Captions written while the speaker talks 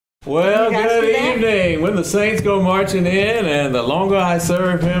Well, good evening. When the saints go marching in, and the longer I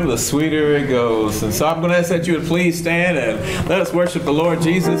serve him, the sweeter it goes. And so I'm going to ask that you would please stand and let us worship the Lord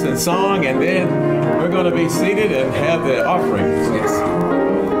Jesus in song, and then we're going to be seated and have the offerings. Yes.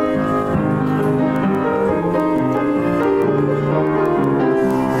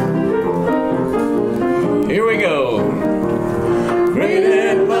 Here we go. Great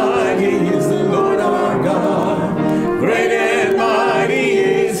and mighty is the Lord our God. Great and mighty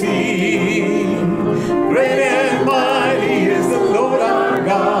is He. Great and mighty is the Lord our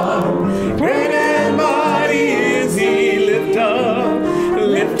God. Great and mighty is He. Lift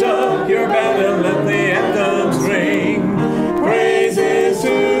up your banner, let the anthems ring. Praises to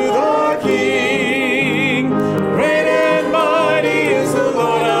the King. Great and mighty is the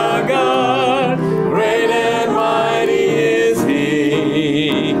Lord our God. Great and mighty is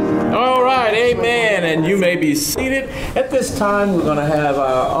He. All right, amen. And you may be seated. At this time, we're going to have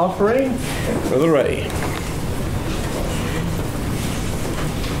our offering. Brother Ray.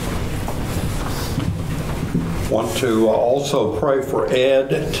 Want to also pray for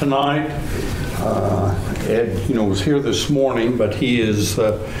Ed tonight. Ed, was here this morning, but he is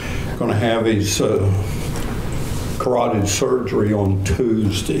going to have his carotid surgery on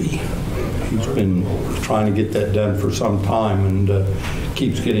Tuesday. He's been trying to get that done for some time and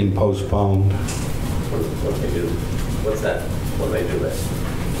keeps getting postponed. What do they do? What's that? What do they do there?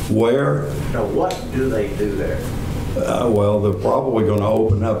 Where? No, what do they do there? Well, they're probably going to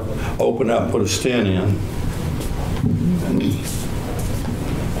open up, put a stent in.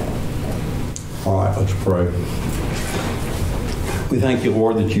 All right, let's pray. We thank you,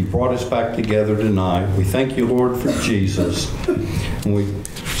 Lord, that you brought us back together tonight. We thank you, Lord, for Jesus. And we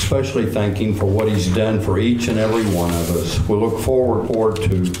especially thank him for what he's done for each and every one of us. We look forward, Lord,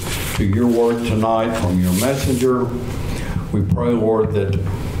 to your word tonight from your messenger. We pray, Lord, that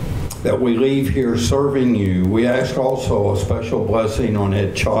we leave here serving you. We ask also a special blessing on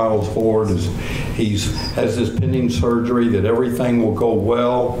Ed Childs, Lord, as he has this pending surgery, that everything will go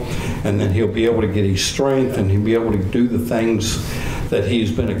well, and that he'll be able to get his strength, and he'll be able to do the things that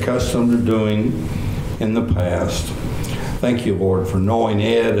he's been accustomed to doing in the past. Thank you, Lord, for knowing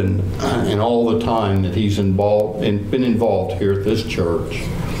Ed and all the time that he's been involved here at this church.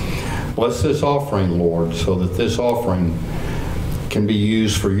 Bless this offering, Lord, so that this offering can be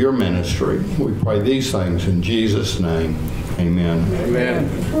used for your ministry. We pray these things in Jesus' name. Amen. Amen.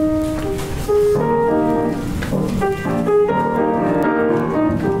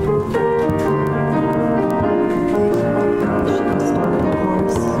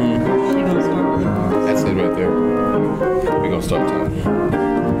 That's it right there. We're going to start time.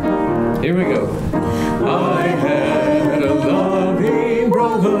 Here we go. I had a loving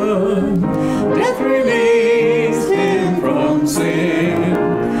brother, death released him from sin,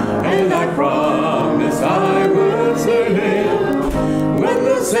 and I promised I would serve him when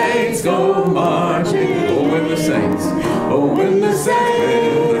the saints go marching. Oh, when the saints go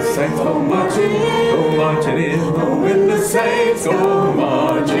marching in. Oh, when the saints go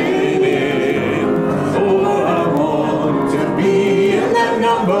marching in. Oh, I want to be in that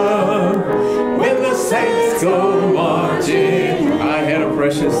number when the saints go marching. I had a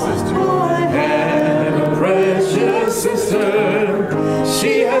precious sister. Precious sister,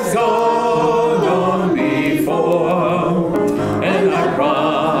 she has gone on before, and I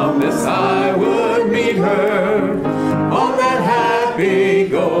promised I would meet her on that happy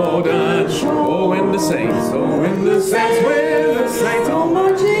golden shore. Oh, when the saints go marching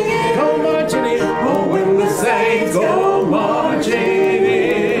in, oh, when the saints go marching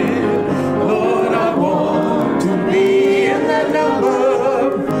in, Lord, I want to be in that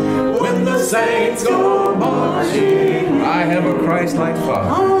number when the saints go marching. I have a Christ-like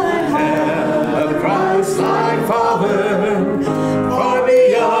Father. I have a Christ-like Father, far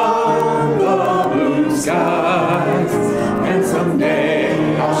beyond the blue skies. And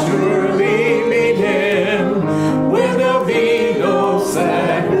someday I'll surely meet him when there'll be no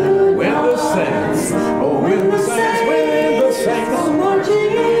sadness. When the saints go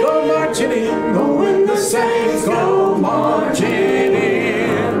marching in. Oh, when the saints go marching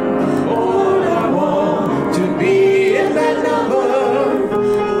in. Oh, I want to be in that number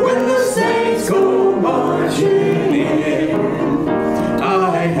when the saints go marching in.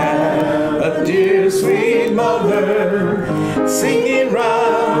 I have a dear sweet mother singing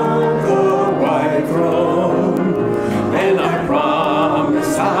round the white throne, and I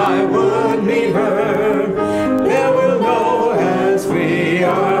promised I would meet her. There we'll know as we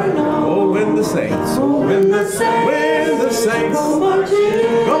are. Oh, when the saints go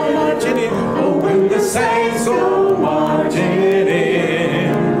marching in. Oh, when the saints go marching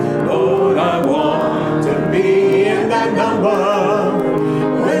in.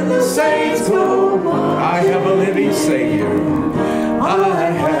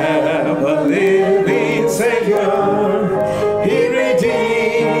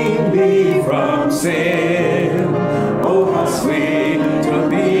 me from sin. Oh, how sweet to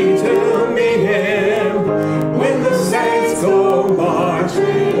be to meet him when the saints go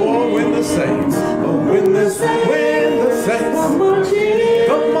marching. Oh, when the saints, when the saints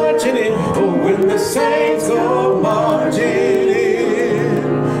go marching in. Oh, when the saints go marching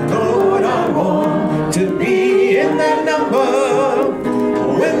in. Lord, I want to be in that number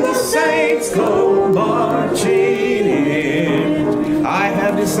when the saints go marching in. I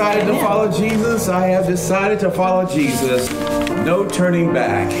have decided to follow Jesus. I have decided to follow Jesus. No turning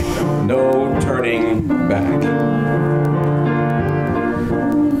back. No turning back.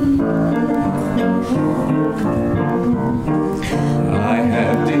 I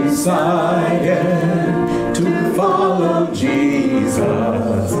have decided to follow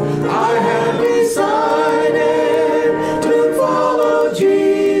Jesus. I have decided to follow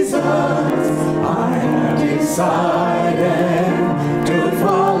Jesus. I have decided to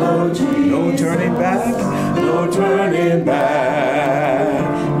follow Jesus. No turning back, no turning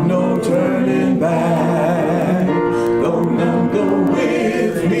back, no turning back. Though none go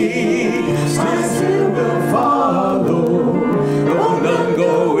with me, I still will follow. Though none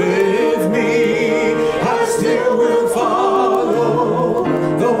go with me, I still will follow.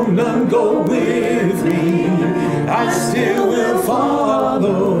 Though none go with me, I still will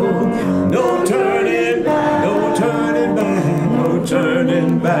follow. No turning back, no turning back, no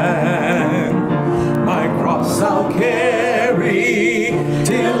turning back. My cross I'll carry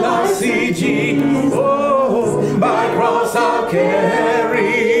till I see Jesus. Oh, my cross I'll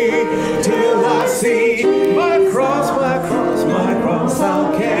carry till I see my cross, my cross, my cross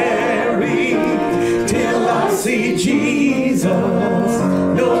I'll carry till I see Jesus.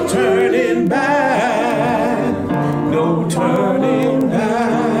 No turning back, no turning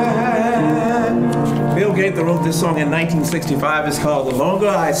back. Bill Gaither wrote this song in 1965. It's called The Longer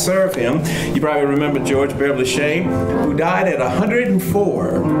I Serve Him. You probably remember George Beverly Shea, who died at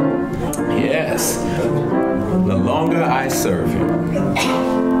 104. Yes, the longer I serve him.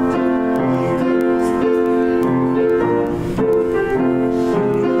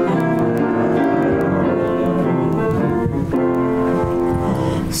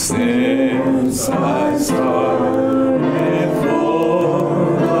 Since I started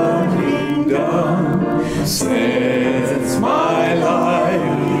for the kingdom, since my life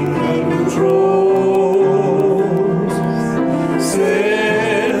controls,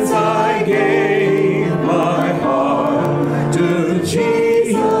 since I gave my heart to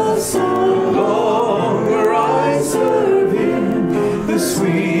Jesus, the longer I serve him, the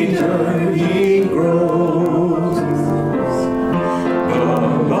sweeter he grows. The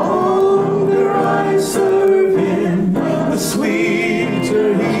longer I serve him, the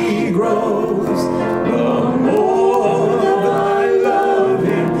sweeter he grows. The more that I love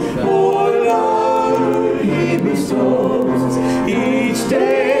him, more love he bestows. Each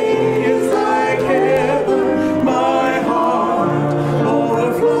day is like heaven, my heart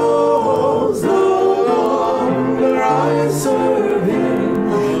overflows. The longer I serve him,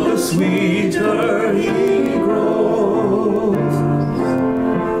 the sweeter he grows.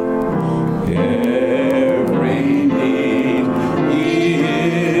 Every need he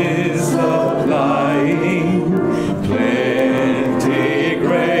is supplying, plenty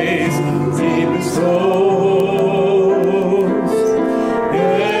grace he bestows.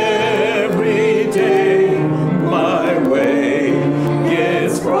 Every day my way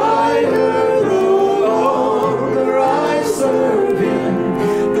gets brighter. The longer I serve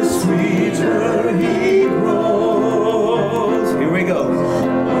him, the sweeter he grows. Here we go.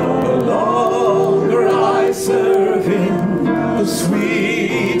 The longer I serve him, the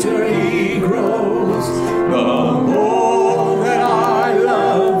sweeter he grows. The more that I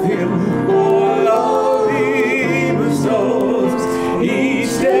love him, more love he bestows.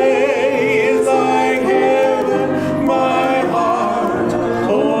 Each day is like heaven, my heart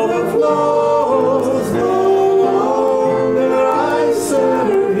overflows. The longer I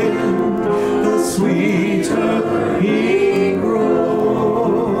serve him, the sweeter he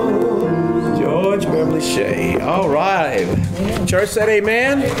grows. George Beverly Shea. All right. Church said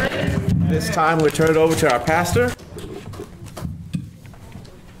amen. This time we'll turn it over to our pastor.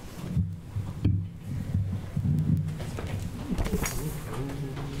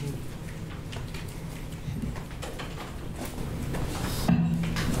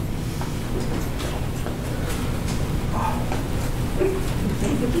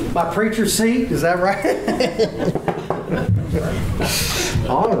 My preacher seat, is that right?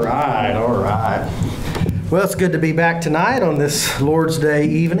 All right, all right. Well, it's good to be back tonight on this Lord's Day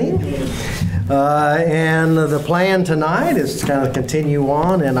evening. And the plan tonight is to kind of continue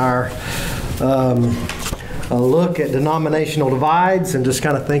on in our a look at denominational divides and just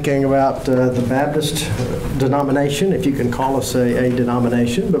kind of thinking about the Baptist denomination, if you can call us a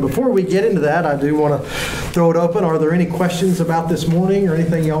denomination. But before we get into that, I do want to throw it open. Are there any questions about this morning or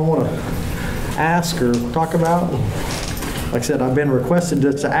anything y'all want to ask or talk about? Like I said, I've been requested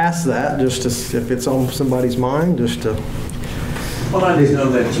to ask that, just to, if it's on somebody's mind, just to... Well, I just know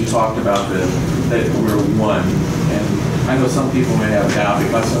that you talked about that we're one, and I know some people may have doubt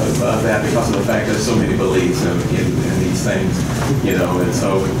because of that, because of the fact there's so many beliefs in these things, and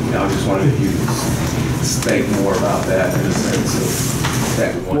so I just wondered if you could state more about that in a sense of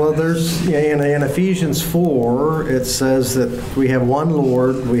that one. Well, there's, in Ephesians 4, it says that we have one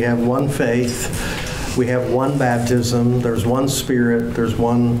Lord, we have one faith, we have one baptism, there's one Spirit, there's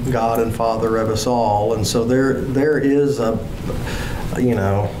one God and Father of us all, and so there is a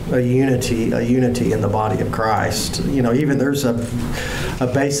unity in the body of Christ. Even there's a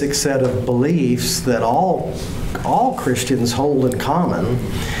basic set of beliefs that all Christians hold in common.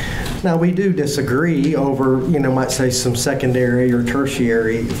 Now, we do disagree over, might say some secondary or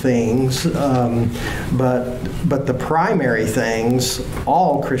tertiary things, but the primary things,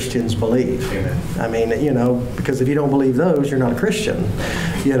 all Christians believe. Amen. I mean, because if you don't believe those, you're not a Christian,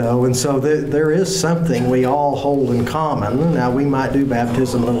 and so there is something we all hold in common. Now, we might do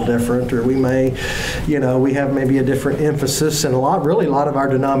baptism a little different, or we may, we have maybe a different emphasis, and a lot of our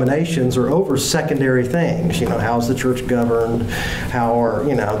denominations are over secondary things. How's the church governed? How are,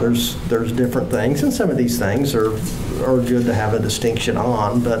 there's different things, and some of these things are good to have a distinction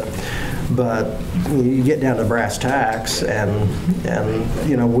on, but you get down to brass tacks, and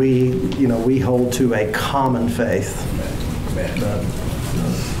we hold to a common faith.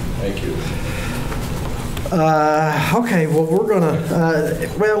 Thank you. Okay, well, we're gonna.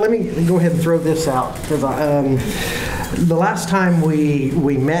 Let me go ahead and throw this out, because the last time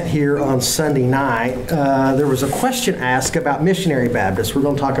we met here on Sunday night, there was a question asked about Missionary Baptists. We're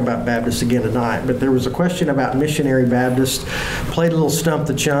going to talk about Baptists again tonight, but there was a question about Missionary Baptists. Played a little stump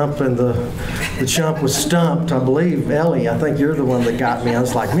the chump, and the chump was stumped. I believe, Ellie, I think you're the one that got me. I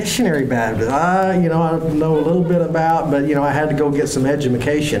was like, Missionary Baptist, I know a little bit about, but I had to go get some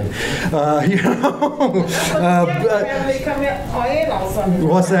education.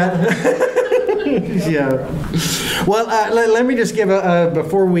 What's that? Yeah. Well, let me just give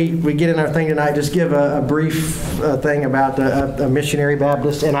before we get in our thing tonight, just give a brief thing about a Missionary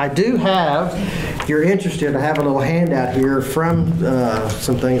Baptist. And I do have, if you're interested, I have a little handout here from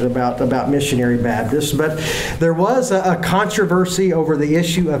some things about Missionary Baptists. But there was a controversy over the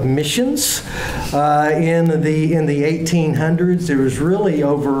issue of missions in the 1800s. It was really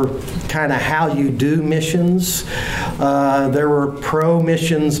over kind of how you do missions. There were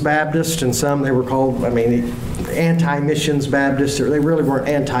pro-missions Baptists, and some they were called, anti-missions Baptists. They really weren't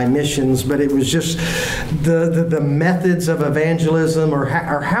anti-missions, but it was just the methods of evangelism, or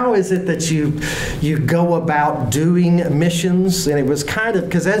how is it that you go about doing missions. And it was kind of,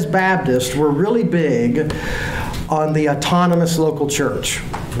 because as Baptists, we're really big on the autonomous local church.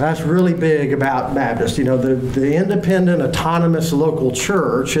 That's really big about Baptists, the independent, autonomous local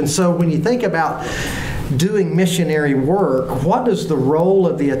church. And so when you think about doing missionary work, what does the role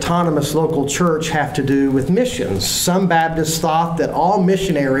of the autonomous local church have to do with missions? Some Baptists thought that all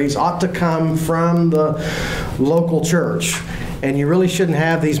missionaries ought to come from the local church. And you really shouldn't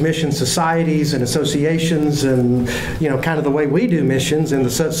have these mission societies and associations and, kind of the way we do missions in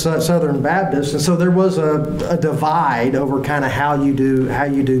the Southern Baptists. And so there was a divide over kind of how you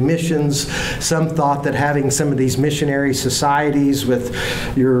do missions. Some thought that having some of these missionary societies with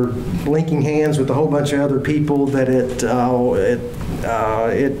your linking hands with a whole bunch of other people, that it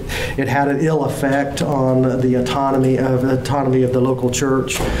had an ill effect on the autonomy of the local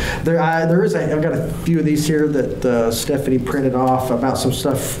church. I've got a few of these here that Stephanie printed off about some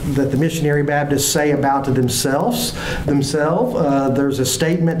stuff that the Missionary Baptists say about themselves. There's a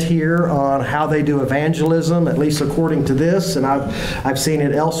statement here on how they do evangelism, at least according to this, and I've seen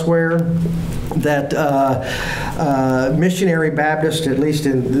it elsewhere, that Missionary Baptists, at least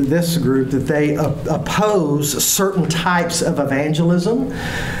in this group, that they oppose certain types of evangelism.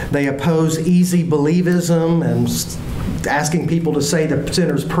 They oppose easy believism and asking people to say the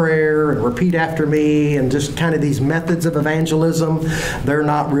sinner's prayer and repeat after me and just kind of these methods of evangelism, they're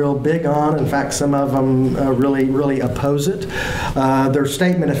not real big on. In fact, some of them really oppose it. Their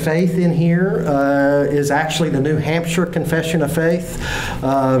statement of faith in here is actually the New Hampshire Confession of Faith.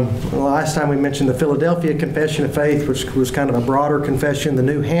 Last time we mentioned the Philadelphia Confession of Faith, which was kind of a broader confession. The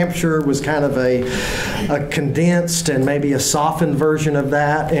New Hampshire was kind of a condensed and maybe a softened version of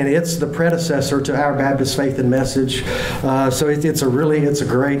that, and it's the predecessor to our Baptist Faith and Message. So it's a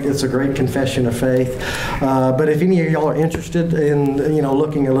great confession of faith. But if any of y'all are interested in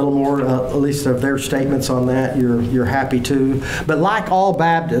looking a little more, at least of their statements on that, you're happy to. But like all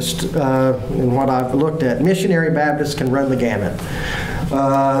Baptists, in what I've looked at, Missionary Baptists can run the gamut.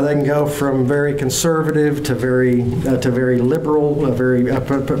 They can go from very conservative to very liberal, very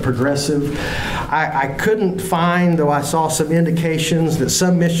progressive. I couldn't find, though I saw some indications that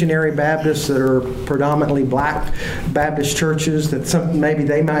some missionary Baptists that are predominantly black Baptist churches, that maybe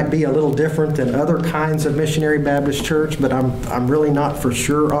they might be a little different than other kinds of missionary Baptist church, but I'm really not for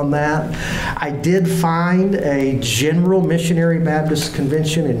sure on that. I did find a general missionary Baptist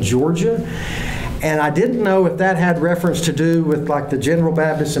convention in Georgia. And I didn't know if that had reference to do with like the General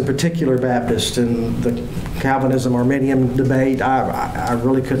Baptist and Particular Baptist and the Calvinism Arminian debate. I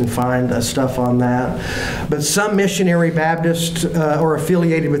really couldn't find stuff on that. But some missionary Baptists are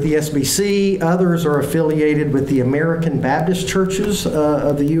affiliated with the SBC. Others are affiliated with the American Baptist churches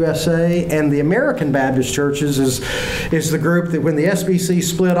of the USA. And the American Baptist churches is the group that when the SBC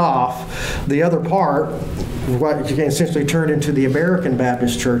split off, the other part, what you can essentially turn into the American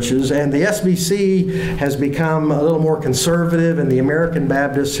Baptist churches, and the SBC has become a little more conservative, and the American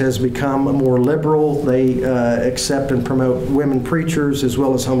Baptist has become more liberal. They accept and promote women preachers as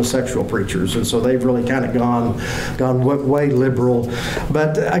well as homosexual preachers, and so they've really kind of gone way liberal.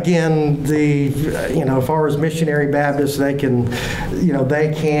 But again, as far as missionary Baptists, they can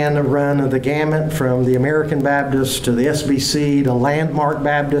run the gamut from the American Baptist to the SBC to Landmark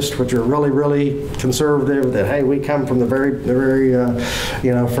Baptist, which are really conservative. That hey, we come from the very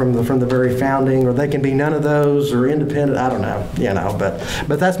from the very founding, or they can be none of those or independent. I don't know, but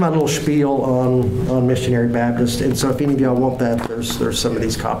that's my little spiel on Missionary Baptist. And so if any of y'all want that, there's some of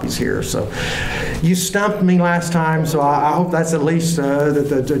these copies here. So you stumped me last time, so I hope that's at least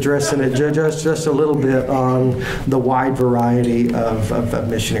addressing it just a little bit on the wide variety of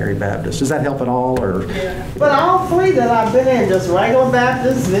Missionary Baptists. Does that help at all? Or but all three that I've been in, just regular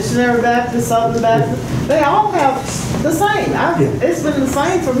Baptists, Missionary Baptists, Southern Baptists, they all have the same. It's been the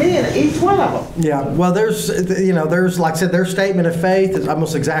same for me in each one of them. Yeah, well, there's like I said, their statement of faith is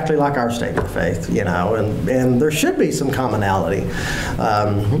almost exactly like our statement of faith, and there should be some commonality.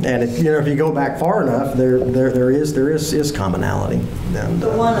 And if you go back far enough, there is commonality. And,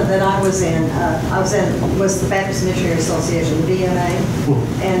 the one that I was in was the Baptist Missionary Association, the BMA,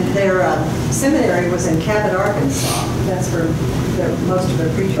 and their seminary was in Cabot, Arkansas. That's where most of their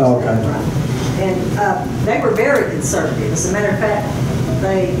preachers came from. And they were very conservative. As a matter of fact,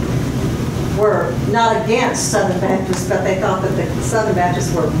 they were not against Southern Baptists, but they thought that the Southern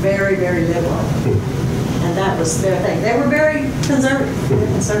Baptists were very, very liberal. And that was their thing. They were very conservative.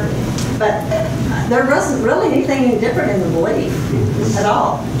 But there wasn't really anything any different in the belief at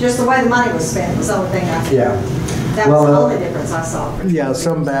all. Just the way the money was spent was the only thing I could. That was the only difference I saw. Yeah,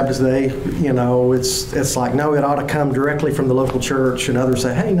 some Baptists, it's like, no, it ought to come directly from the local church, and others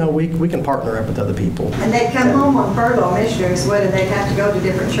say, hey, no, we can partner up with other people. And they'd come home on furlough, missionaries would, and they'd have to go to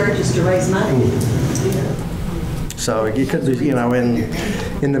different churches to raise money. So you could,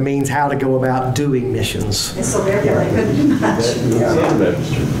 in the means how to go about doing missions. And so therefore they couldn't do much.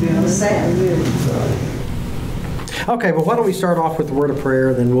 It was sad. Okay, well, why don't we start off with the word of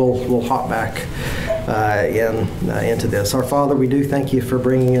prayer, then we'll hop back into this. Our Father, we do thank you for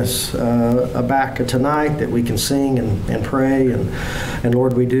bringing us back tonight, that we can sing and pray. And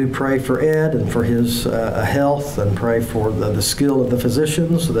Lord, we do pray for Ed and for his health, and pray for the skill of the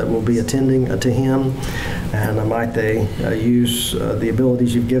physicians that will be attending to him. And might they use the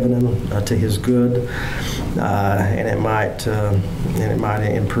abilities you've given him to his good, and it might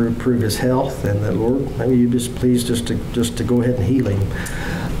improve his health. And that, Lord, maybe you just please just to go ahead and heal him.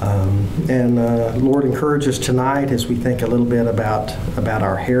 And Lord, encourage us tonight as we think a little bit about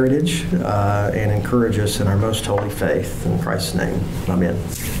our heritage, and encourage us in our most holy faith. In Christ's name, amen.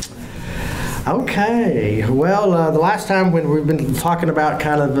 Okay. Well, the last time when we've been talking about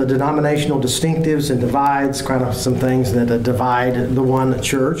kind of the denominational distinctives and divides, kind of some things that divide the one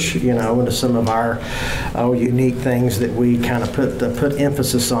church, into some of our unique things that we kind of put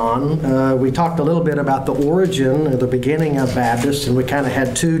emphasis on. We talked a little bit about the origin, the beginning of Baptists, and we kind of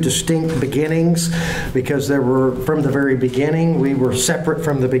had two distinct beginnings because there were, from the very beginning, we were separate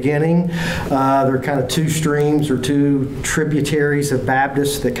from the beginning. There are kind of two streams or two tributaries of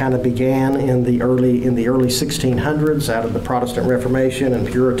Baptists that kind of began in the early 1600s out of the Protestant Reformation and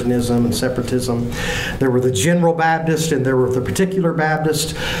Puritanism and separatism. There were the General Baptist and there were the Particular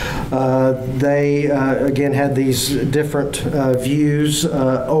Baptist. They again had these different views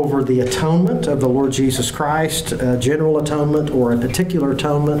over the atonement of the Lord Jesus Christ, general atonement or a particular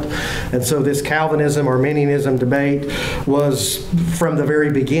atonement. And so this Calvinism, Arminianism debate was from the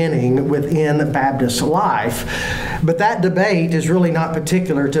very beginning within Baptist life. But that debate is really not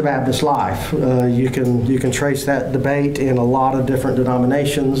particular to Baptist life. You can trace that debate in a lot of different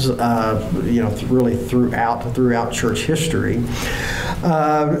denominations, really throughout church history.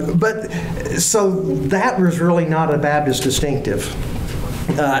 But so that was really not a Baptist distinctive.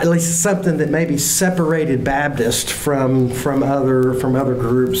 At least something that maybe separated Baptist from other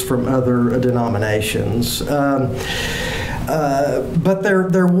groups, from other denominations. But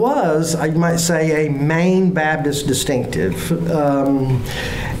there was, I might say, a main Baptist distinctive.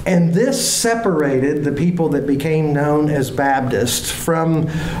 And this separated the people that became known as Baptists from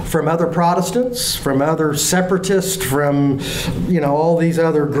other Protestants, from other separatists, from all these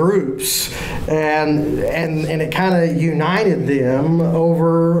other groups, and it kind of united them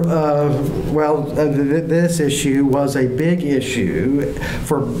over. This issue was a big issue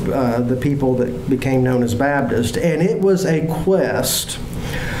for the people that became known as Baptists, and it was a quest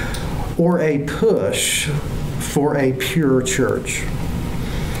or a push for a pure church.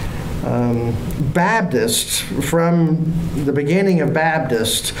 Baptists, from the beginning of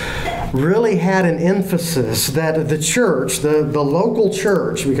Baptist, really had an emphasis that the church, the local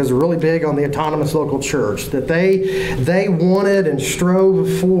church, because they're really big on the autonomous local church, that they wanted and strove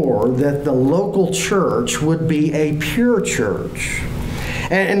for that the local church would be a pure church.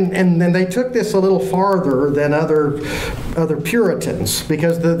 And then they took this a little farther than other Puritans,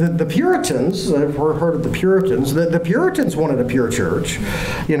 because the Puritans, I've heard of the Puritans, the Puritans wanted a pure church.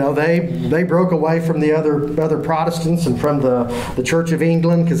 They broke away from the other Protestants and from the Church of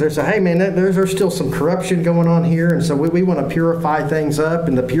England, because they said, hey man, there's still some corruption going on here, and so we want to purify things up.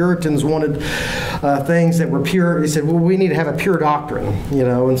 And the Puritans wanted things that were pure. They said, well, we need to have a pure doctrine,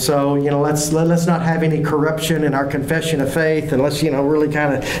 and so let's not have any corruption in our confession of faith, and let's really kind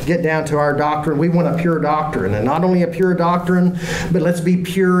of get down to our doctrine. We want a pure doctrine, and not only a pure doctrine, but let's be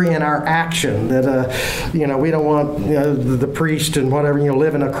pure in our action. That we don't want the priest and whatever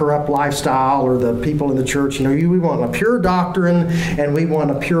live in a corrupt lifestyle, or the people in the church. We want a pure doctrine, and we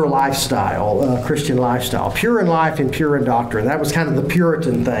want a pure lifestyle, Christian lifestyle, pure in life and pure in doctrine. That was kind of the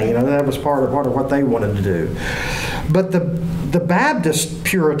Puritan thing. That was part of what they wanted to do. But the Baptist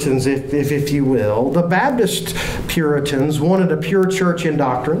Puritans, if you will, the Baptist Puritans wanted a pure church in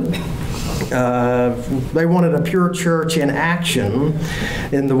doctrine. They wanted a pure church in action,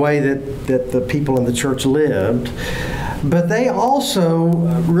 in the way that the people in the church lived. But they also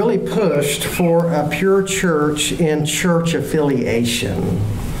really pushed for a pure church in church affiliation.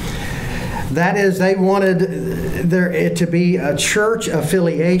 That is, they wanted it to be a church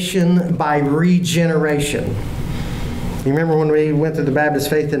affiliation by regeneration. You remember when we went to the Baptist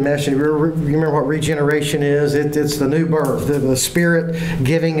Faith and Mission, you remember what regeneration is? It's the new birth, the Spirit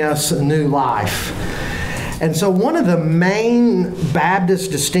giving us a new life. And so one of the main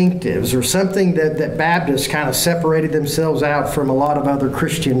Baptist distinctives, or something that Baptists kind of separated themselves out from a lot of other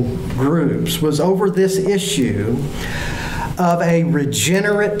Christian groups, was over this issue of a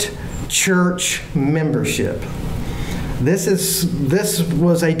regenerate church membership. This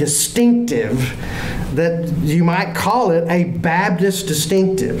was a distinctive that you might call it a Baptist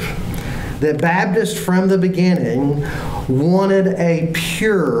distinctive. That Baptists from the beginning wanted a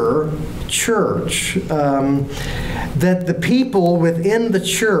pure church. That the people within the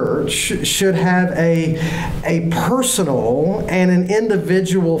church should have a personal and an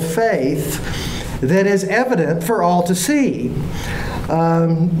individual faith that is evident for all to see.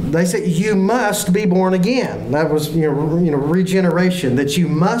 They say you must be born again. That was regeneration. That you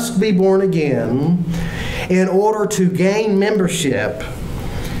must be born again in order to gain membership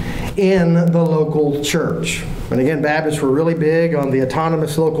in the local church. And again, Baptists were really big on the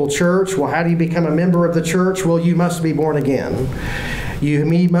autonomous local church. Well, how do you become a member of the church? Well, you must be born again. You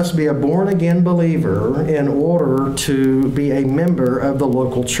must be a born-again believer in order to be a member of the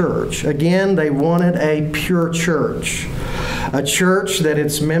local church. Again, they wanted a pure church. A church that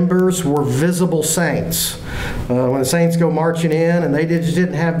its members were visible saints. When the saints go marching in, and they just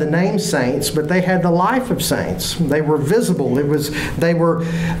didn't have the name saints, but they had the life of saints. They were visible. They were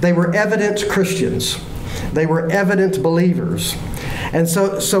evident Christians. They were evident believers. And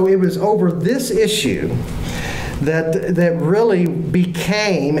so it was over this issue that really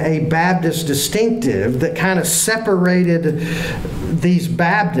became a Baptist distinctive that kind of separated these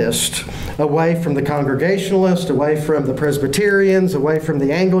Baptists away from the Congregationalists, away from the Presbyterians, away from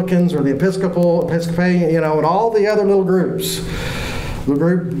the Anglicans or the Episcopalian, and all the other little groups. The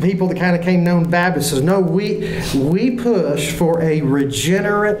group of people that kind of came known Baptists says, no, we push for a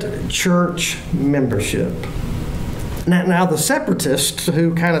regenerate church membership. Now the separatists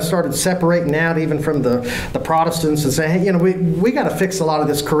who kind of started separating out even from the Protestants and saying, hey, we got to fix a lot of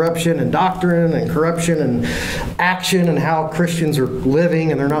this corruption and doctrine and corruption and action and how Christians are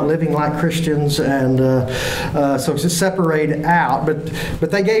living and they're not living like Christians, and so it's just separate out.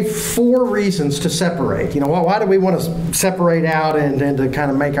 But they gave 4 reasons to separate. Why do we want to separate out and to kind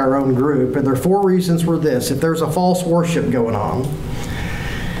of make our own group? And their 4 reasons were this: if there's a false worship going on,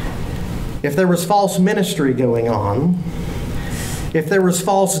 if there was false ministry going on, if there was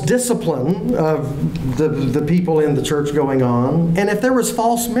false discipline of the people in the church going on, and if there was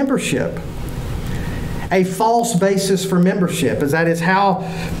false membership. A false basis for membership, that is how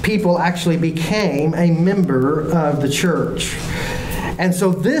people actually became a member of the church. And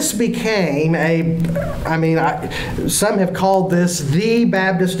so this became some have called this the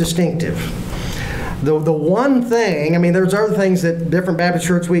Baptist distinctive. The one thing, there's other things that different Baptist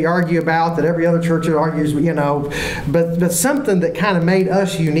churches we argue about, that every other church argues, but something that kind of made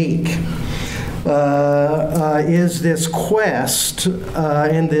us unique is this quest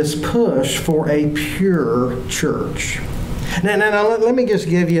and this push for a pure church. Now let me just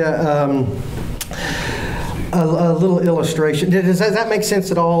give you a little illustration. Does that make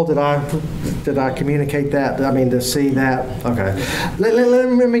sense at all? Did I communicate that? To see that? Okay.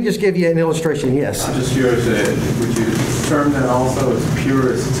 Let me just give you an illustration. Yes. I'm just curious, would you term that also as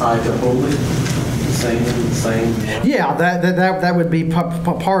pure as tied to holy? Same. Yeah, that would be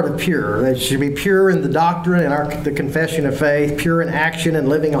part of pure. It should be pure in the doctrine and the confession of faith, pure in action and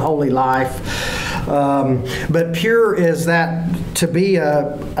living a holy life. But pure is that to be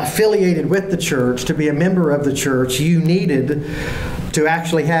affiliated with the church, to be a member of the church, you needed to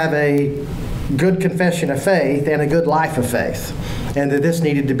actually have a good confession of faith and a good life of faith, and that this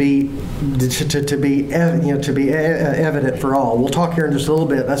needed to be evident for all. We'll talk here in just a little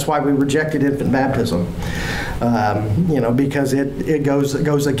bit. That's why we rejected infant baptism, because it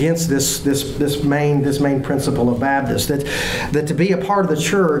goes against this main principle of Baptist, that to be a part of the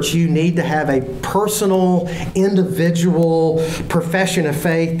church you need to have a personal, individual profession of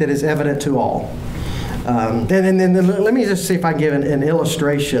faith that is evident to all. And then let me just see if I can give an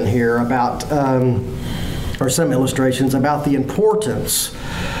illustration here about, or some illustrations about the importance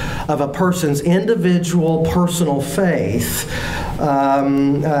of a person's individual personal faith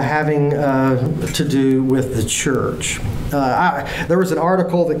having to do with the church. There was an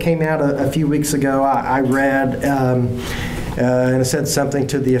article that came out a few weeks ago I read, and it said something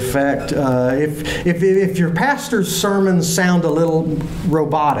to the effect, if your pastor's sermons sound a little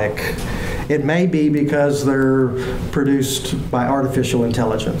robotic, it may be because they're produced by artificial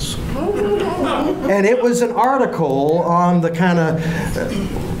intelligence. And it was an article on the kind of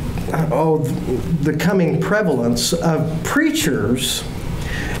the coming prevalence of preachers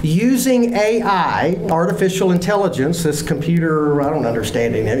using AI, artificial intelligence, this computer, I don't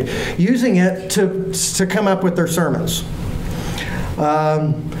understand it, using it to come up with their sermons.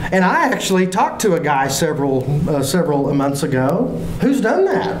 And I actually talked to a guy several months ago who's done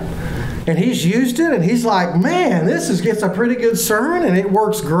that. And he's used it, and he's like, man, gets a pretty good sermon, and it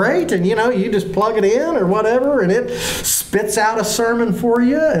works great, and you just plug it in or whatever, and it spits out a sermon for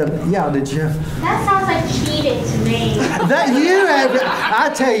you. And did you? That sounds like cheating to me.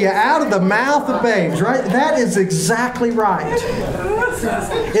 I tell you, out of the mouth of babes, right? That is exactly right.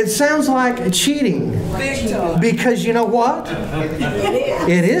 It sounds like cheating. Because you know what?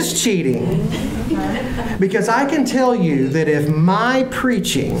 It is cheating. Because I can tell you that if my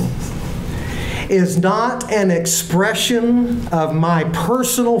preaching is not an expression of my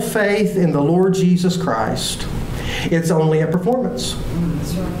personal faith in the Lord Jesus Christ, it's only a performance.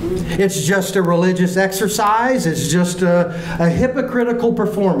 It's just a religious exercise. It's just a hypocritical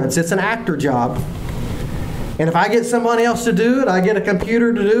performance. It's an actor job. And if I get somebody else to do it, I get a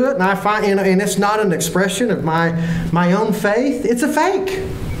computer to do it, and I find, and it's not an expression of my own faith, it's a fake.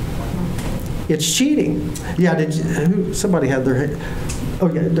 It's cheating. Yeah, somebody had their head.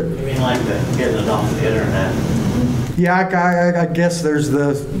 Oh, yeah. You mean like getting it off the internet? Yeah, I guess there's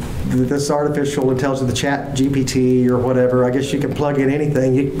this artificial intelligence, the chat GPT or whatever. I guess you can plug in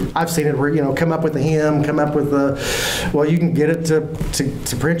anything. I've seen it where, come up with a hymn, come up with you can get it to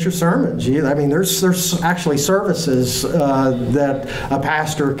print your sermons. I mean, there's actually services that a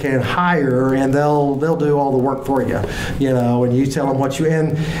pastor can hire, and they'll do all the work for you, and you tell them what it's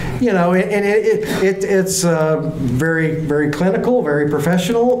very, very clinical, very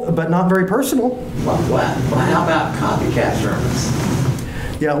professional, but not very personal. Well, how about copycat sermons?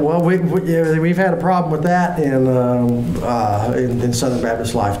 Yeah, well, we've had a problem with that in Southern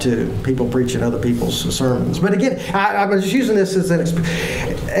Baptist life too. People preaching other people's sermons. But again, I was just using this as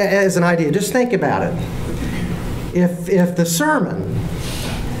an idea. Just think about it. If the sermon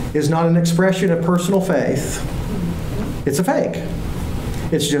is not an expression of personal faith, it's a fake.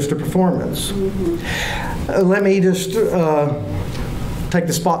 It's just a performance. Let me just take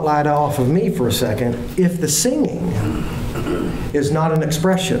the spotlight off of me for a second. If the singing is not an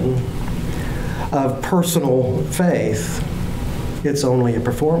expression of personal faith, it's only a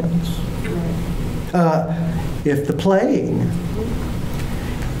performance. If the playing,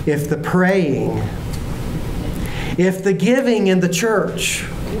 if the praying, if the giving in the church,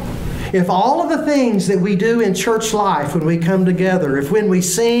 if all of the things that we do in church life when we come together, if when we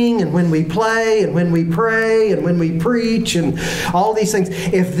sing and when we play and when we pray and when we preach and all these things,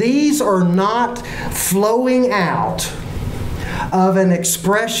 if these are not flowing out of an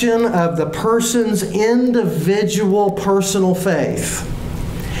expression of the person's individual personal faith,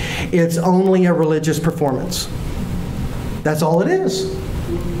 it's only a religious performance. That's all it is.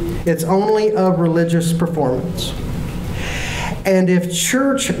 It's only a religious performance. And if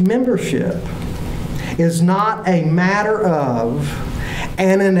church membership is not a matter of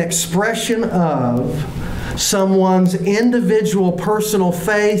and an expression of someone's individual personal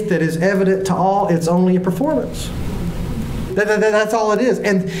faith that is evident to all, it's only a performance. That's all it is.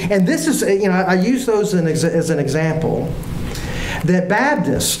 And this is, I use those as an example that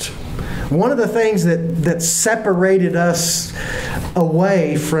Baptist, one of the things that separated us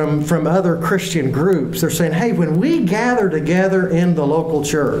away from other Christian groups, they're saying, hey, when we gather together in the local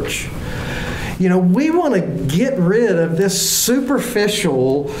church, we want to get rid of this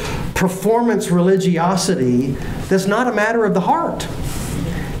superficial performance religiosity that's not a matter of the heart.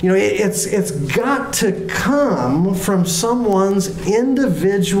 It's got to come from someone's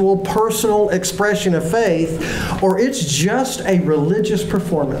individual personal expression of faith, or it's just a religious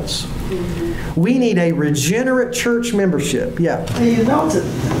performance. We need a regenerate church membership. Yeah. And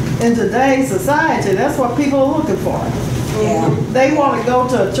in today's society, that's what people are looking for. Yeah. They want to go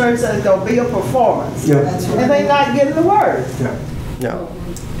to a church that's going to be a performance. Yeah. That's right. And they're not getting the word. Yeah. Yeah.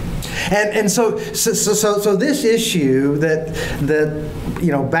 And so this issue that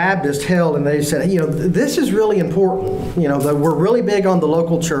Baptist held, and they said, this is really important. That we're really big on the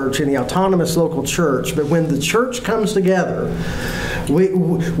local church and the autonomous local church, but when the church comes together, we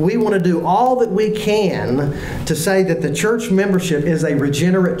want to do all that we can to say that the church membership is a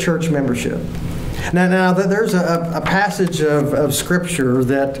regenerate church membership. Now there's a passage of Scripture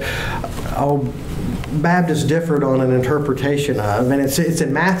that Baptists differed on an interpretation of, and it's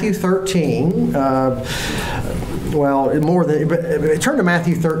in Matthew 13. Turn to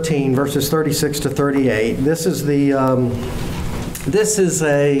Matthew 13, verses 36 to 38. This is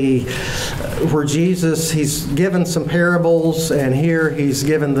where Jesus, he's given some parables, and here he's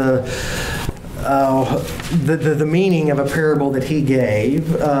given the meaning of a parable that he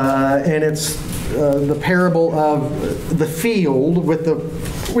gave, and it's the parable of the field with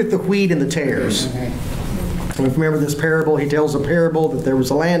the wheat and the tares. Remember this parable? He tells a parable that there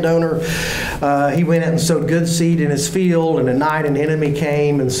was a landowner. He went out and sowed good seed in his field, and at night an enemy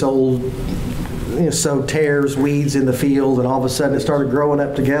came and sowed tares, weeds in the field, and all of a sudden it started growing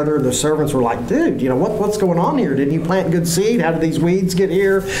up together. The servants were like, dude, what's going on here? Didn't you plant good seed? How did these weeds get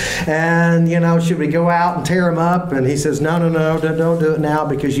here? And, should we go out and tear them up? And he says, no, don't do it now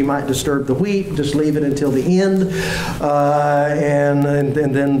because you might disturb the wheat. Just leave it until the end, and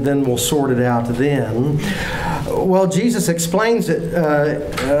then we'll sort it out then. Well, Jesus explains it.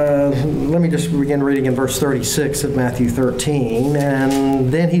 Let me just begin reading in verse 36 of Matthew 13.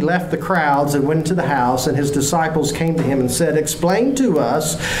 And then he left the crowds and went into the house, and his disciples came to him and said, explain to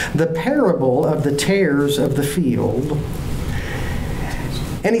us the parable of the tares of the field.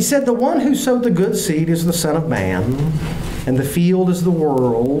 And he said, the one who sowed the good seed is the Son of Man. and the field is the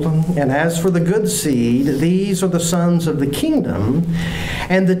world. And as for the good seed, these are the sons of the kingdom,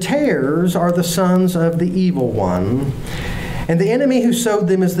 and the tares are the sons of the evil one. And the enemy who sowed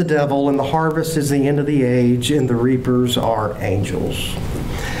them is the devil, and the harvest is the end of the age, and the reapers are angels.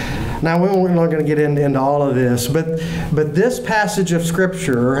 Now, we're not going to get into all of this, but this passage of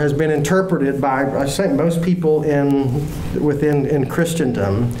Scripture has been interpreted by, I think, most people within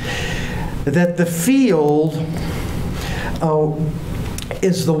Christendom, that the field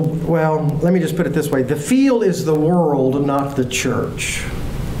is the, well, let me just put it this way. The field is the world, not the church.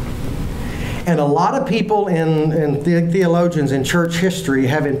 And a lot of people and theologians in church history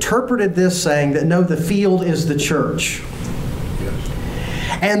have interpreted this saying that, no, the field is the church.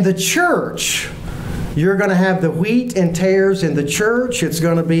 And the church, you're going to have the wheat and tares in the church. It's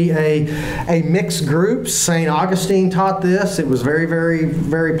going to be a mixed group. St. Augustine taught this. It was very, very,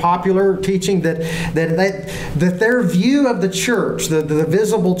 very popular teaching that their view of the church, the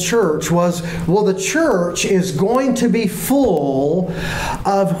visible church, was, well, the church is going to be full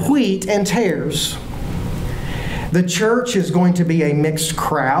of wheat and tares. The church is going to be a mixed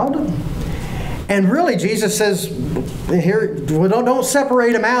crowd. And really, Jesus says, here, don't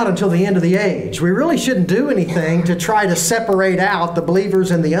separate them out until the end of the age. We really shouldn't do anything to try to separate out the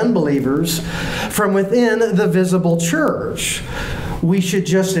believers and the unbelievers from within the visible church. We should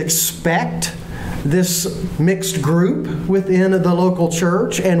just expect this mixed group within the local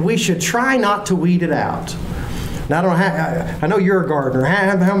church, and we should try not to weed it out. Now, I know you're a gardener.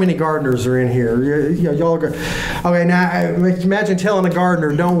 How many gardeners are in here? Y'all go. Okay, now imagine telling a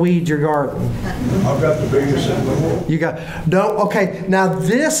gardener, don't weed your garden. I've got the biggest in the world. You got, don't, okay, now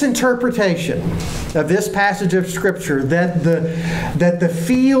this interpretation of this passage of Scripture, that the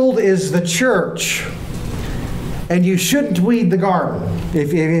field is the church, and you shouldn't weed the garden,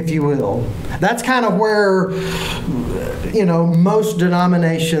 if you will. That's kind of where, most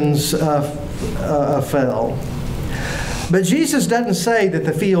denominations fell. But Jesus doesn't say that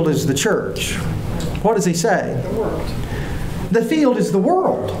the field is the church. What does he say? The world. The field is the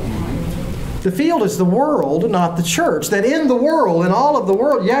world. The field is the world, not the church. That in the world, in all of the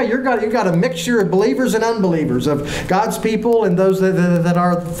world, you've got a mixture of believers and unbelievers, of God's people and those that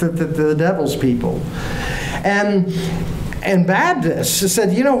are the devil's people. And Baptists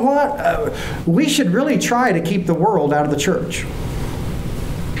said, you know what? We should really try to keep the world out of the church.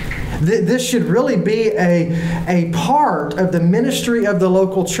 This should really be a part of the ministry of the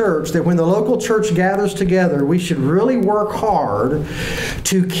local church, that when the local church gathers together, we should really work hard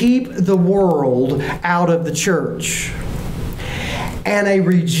to keep the world out of the church. And a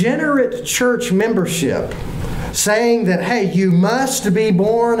regenerate church membership saying that, hey, you must be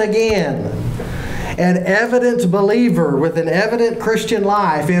born again, an evident believer with an evident Christian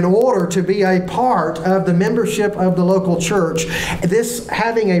life in order to be a part of the membership of the local church. This,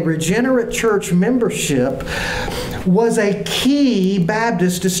 having a regenerate church membership, was a key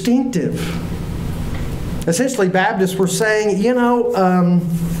Baptist distinctive. Essentially, Baptists were saying,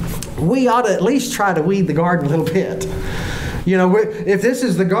 we ought to at least try to weed the garden a little bit. If this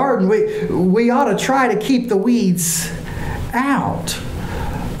is the garden, we ought to try to keep the weeds out.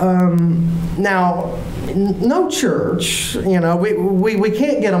 Now, no church, we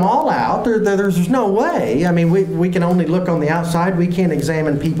can't get them all out. There's no way. I mean, we can only look on the outside. We can't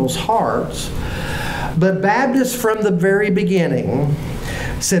examine people's hearts. But Baptists from the very beginning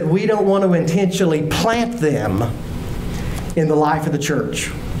said we don't want to intentionally plant them in the life of the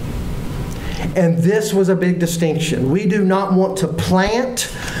church. And this was a big distinction. We do not want to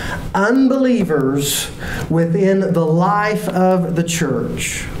plant unbelievers within the life of the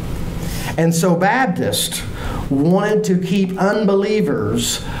church. And so Baptists wanted to keep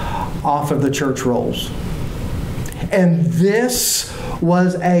unbelievers off of the church rolls. And this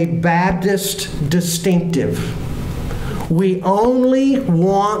was a Baptist distinctive. We only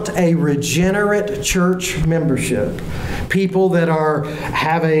want a regenerate church membership. People that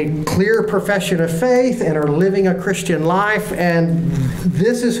have a clear profession of faith and are living a Christian life, and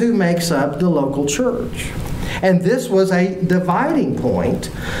this is who makes up the local church. And this was a dividing point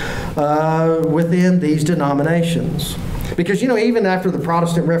within these denominations. Because, even after the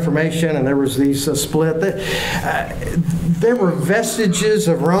Protestant Reformation and there was these split, there were vestiges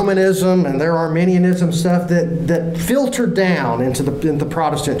of Romanism and their Arminianism stuff that filtered down into the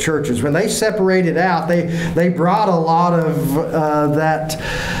Protestant churches. When they separated out, they brought a lot of that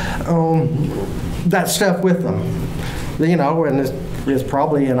stuff with them. And it's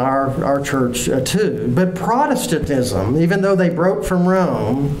probably in our church too. But Protestantism, even though they broke from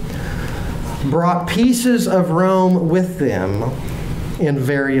Rome, brought pieces of Rome with them in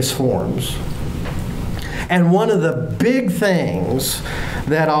various forms. And one of the big things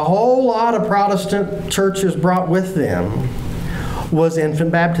that a whole lot of Protestant churches brought with them was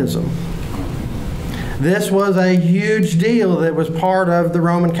infant baptism. This was a huge deal that was part of the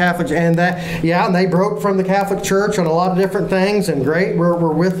Roman Catholic, and they broke from the Catholic Church on a lot of different things, and great,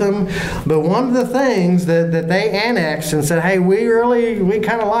 we're with them. But one of the things that they annexed and said, hey, we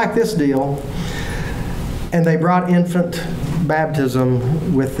kind of like this deal, and they brought infant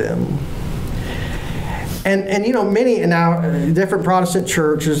baptism with them. And you know, many now different Protestant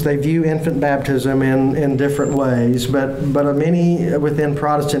churches, they view infant baptism in different ways, but many within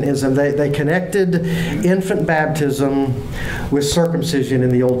Protestantism, they connected infant baptism with circumcision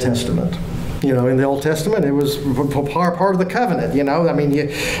in the Old Testament. You know, in the Old Testament, it was part of the covenant. You know, I mean,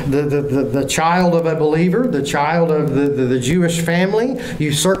 the child of a believer, the child of the Jewish family,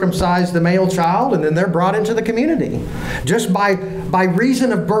 you circumcise the male child, and then they're brought into the community just by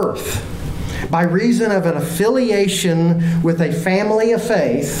reason of birth. By reason of an affiliation with a family of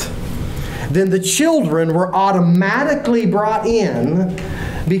faith, then the children were automatically brought in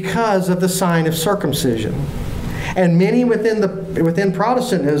because of the sign of circumcision. And many within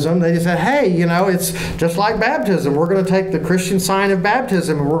Protestantism, they just said, hey, you know, it's just like baptism. We're going to take the Christian sign of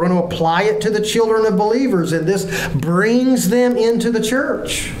baptism and we're going to apply it to the children of believers, and this brings them into the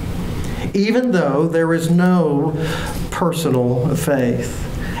church, even though there is no personal faith.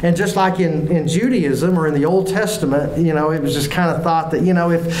 And just like in Judaism or in the Old Testament, you know, it was just kind of thought that, you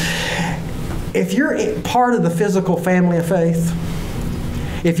know, if you're part of the physical family of faith,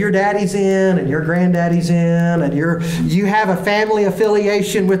 if your daddy's in and your granddaddy's in and you have a family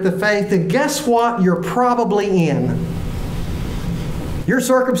affiliation with the faith, then guess what? You're probably in. You're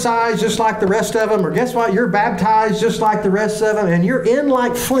circumcised just like the rest of them, or guess what? You're baptized just like the rest of them, and you're in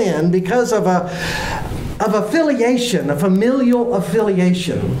like Flynn because of affiliation, a familial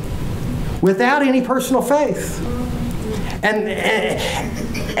affiliation, without any personal faith.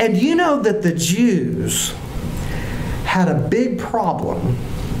 And you know that the Jews had a big problem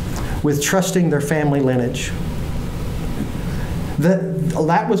with trusting their family lineage.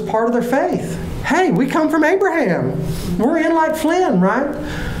 That was part of their faith. Hey, we come from Abraham. We're in like Flynn, right?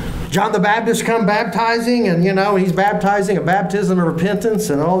 John the Baptist come baptizing, and you know, he's baptizing a baptism of repentance,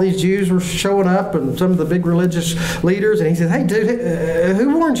 and all these Jews were showing up, and some of the big religious leaders, and he said, hey dude,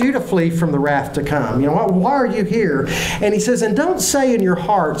 who warned you to flee from the wrath to come? You know, why are you here? And he says, and don't say in your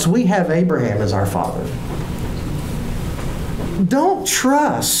hearts, we have Abraham as our father. Don't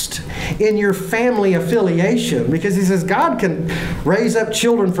trust in your family affiliation, because he says God can raise up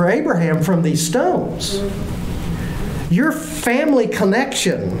children for Abraham from these stones. Your family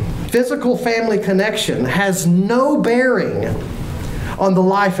connection, physical family connection, has no bearing on the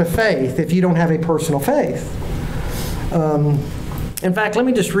life of faith if you don't have a personal faith. In fact, let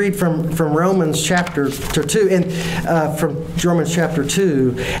me just read from Romans chapter 2, and from Romans chapter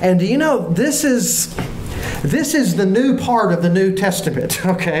 2. And do you know, this is the new part of the New Testament,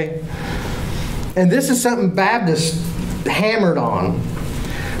 okay? And this is something Baptists hammered on.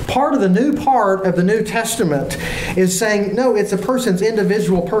 Part of the new part of the New Testament is saying, no, it's a person's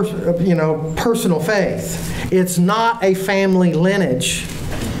individual, personal faith. It's not a family lineage.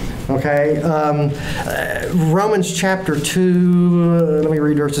 Okay, Romans chapter 2, let me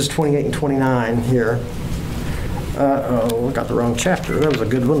read verses 28 and 29 here. I got the wrong chapter. That was a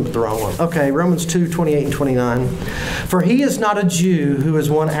good one, but the wrong one. Okay, Romans 2, 28 and 29. For he is not a Jew who is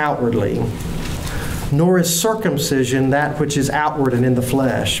one outwardly, nor is circumcision that which is outward and in the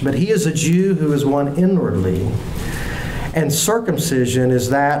flesh, but he is a Jew who is one inwardly. And circumcision is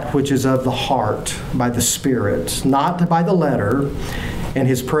that which is of the heart by the Spirit, not by the letter, and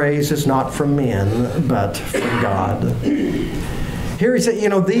his praise is not from men, but from God. Here he said, you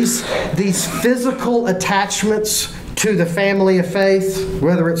know, these physical attachments to the family of faith,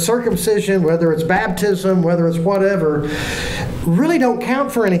 whether it's circumcision, whether it's baptism, whether it's whatever, really don't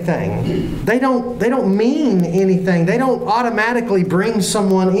count for anything. They don't mean anything. They don't automatically bring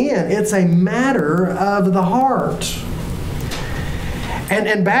someone in. It's a matter of the heart.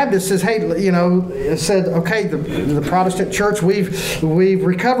 And Baptist says, hey, you know, said, okay, the Protestant church, we've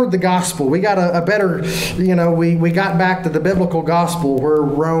recovered the gospel. We got a better, you know, we got back to the biblical gospel where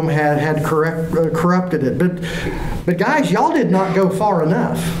Rome had corrupted it. But guys, y'all did not go far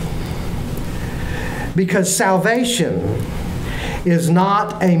enough. Because salvation is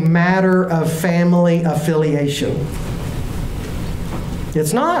not a matter of family affiliation.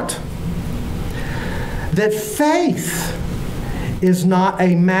 It's not. That faith is not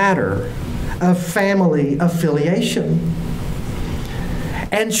a matter of family affiliation.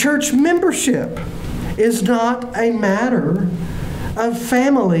 And church membership is not a matter of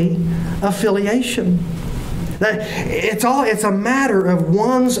family affiliation. It's a matter of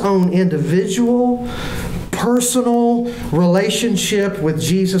one's own individual, personal relationship with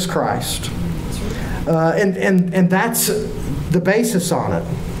Jesus Christ. And that's the basis on it.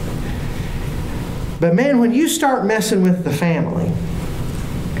 But man, when you start messing with the family,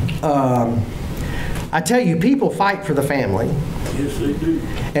 I tell you, people fight for the family. Yes, they do.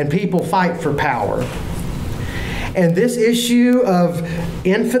 And people fight for power. And this issue of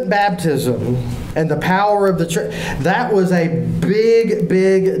infant baptism and the power of the church, that was a big,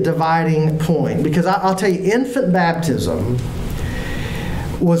 big dividing point. Because I'll tell you, infant baptism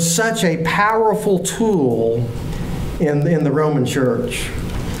was such a powerful tool in the Roman Church.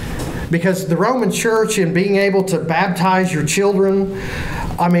 Because the Roman Church, in being able to baptize your children,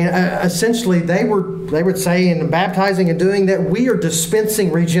 I mean, essentially they would say in baptizing and doing that, we are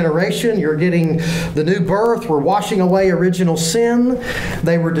dispensing regeneration. You're getting the new birth. We're washing away original sin.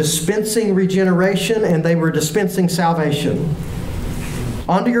 They were dispensing regeneration, and they were dispensing salvation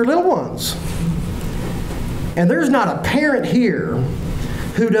onto your little ones. And there's not a parent here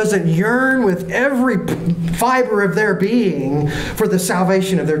who doesn't yearn with every fiber of their being for the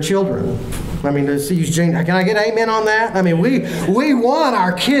salvation of their children. I mean, can I get amen on that? I mean, we want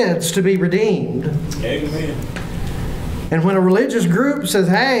our kids to be redeemed. Amen. And when a religious group says,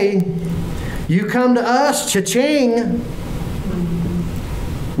 hey, you come to us, cha-ching,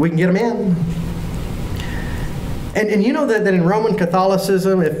 we can get them in. And you know that in Roman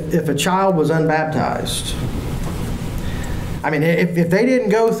Catholicism, if a child was unbaptized, I mean, if they didn't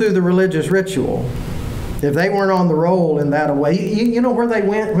go through the religious ritual, if they weren't on the roll in that way, you know where they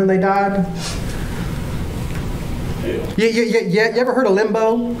went when they died? You ever heard of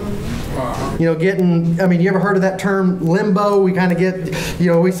limbo? You know, you ever heard of that term, limbo? We kind of get,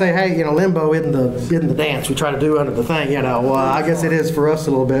 we say, hey, limbo isn't the dance we try to do under the thing, Well, I guess it is for us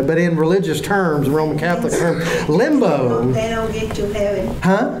a little bit. But in religious terms, Roman Catholic terms, limbo. They don't get to heaven.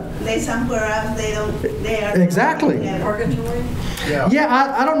 Huh? They somewhere else, they are. Exactly. Purgatory?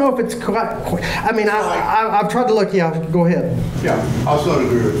 Yeah, I don't know if it's quite. I mean, I've tried to look. Yeah, go ahead. Yeah, I sort of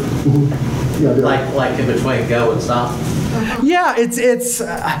agree with you. Yeah, Like in between go and stop. Yeah, it's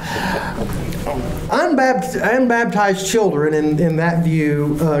unbaptized children in that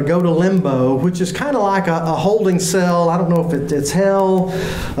view go to limbo, which is kind of like a holding cell. I don't know if it's hell,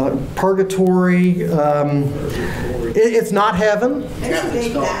 purgatory. It's not heaven.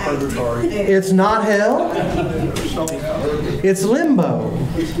 It's not purgatory. It's not hell. It's limbo.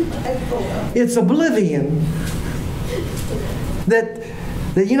 It's oblivion. That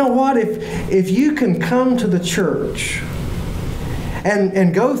you know what? If you can come to the church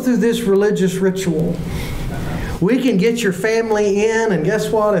and go through this religious ritual, we can get your family in, and guess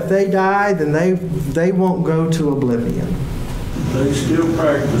what? If they die, then they won't go to oblivion. They still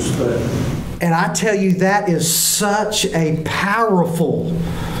practice that. And I tell you, that is such a powerful,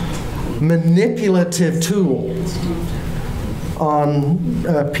 manipulative tool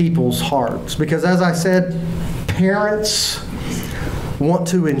on people's hearts. Because as I said, parents want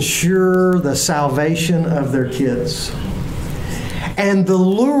to ensure the salvation of their kids. And the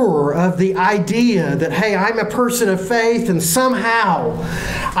lure of the idea that, hey, I'm a person of faith and somehow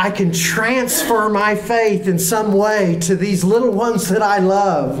I can transfer my faith in some way to these little ones that I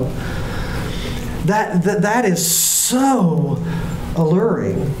love. That is so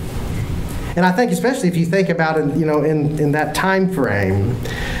alluring. And I think especially if you think about it, in that time frame,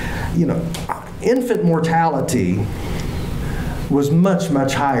 infant mortality was much,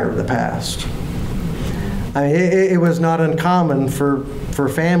 much higher in the past. I mean, it was not uncommon for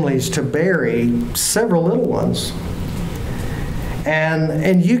families to bury several little ones.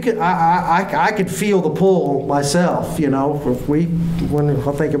 And you could, I could feel the pull myself, when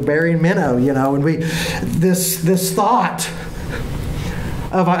I think of burying minnow, and this thought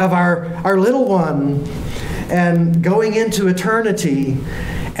of our little one and going into eternity,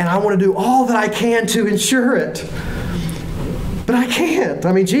 and I want to do all that I can to ensure it. But I can't.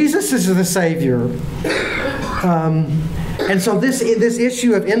 I mean, Jesus is the Savior. And so this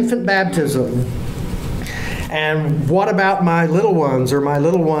issue of infant baptism, and what about my little ones, or my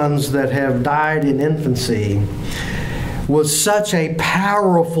little ones that have died in infancy, was such a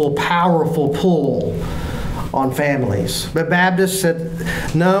powerful, powerful pull on families. But Baptists said,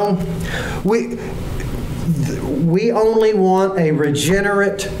 no, we only want a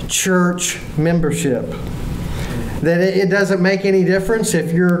regenerate church membership. That it doesn't make any difference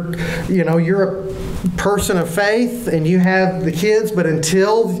if you're a person of faith and you have the kids, but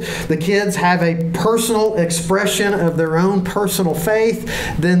until the kids have a personal expression of their own personal faith,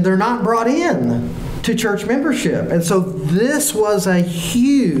 then they're not brought in. to church membership. And so this was a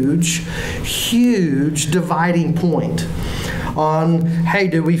huge, huge dividing point on, hey,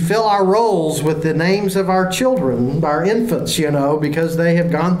 do we fill our rolls with the names of our children, our infants, because they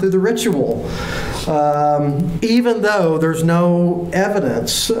have gone through the ritual, even though there's no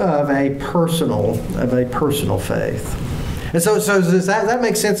evidence of a personal faith. And so does that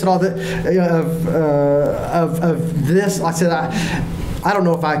make sense at all? Of this, like I said, I don't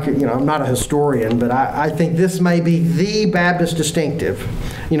know if I could, I'm not a historian, but I think this may be the Baptist distinctive.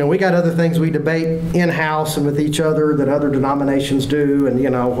 We got other things we debate in-house and with each other that other denominations do and,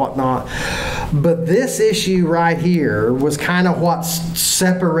 whatnot. But this issue right here was kind of what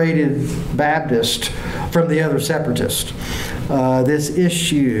separated Baptist from the other separatists. This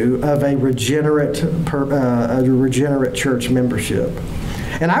issue of a regenerate church membership.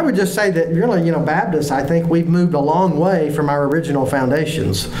 And I would just say that really, Baptists, I think we've moved a long way from our original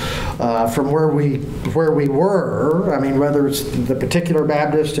foundations, from where we were. I mean, whether it's the particular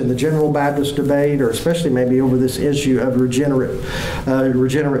Baptist and the general Baptist debate, or especially maybe over this issue of regenerate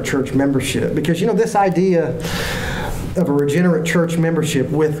church membership, because this idea of a regenerate church membership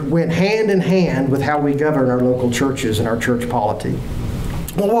went hand in hand with how we govern our local churches and our church polity.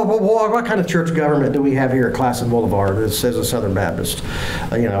 Well, what kind of church government do we have here at Classen Boulevard as a Southern Baptist?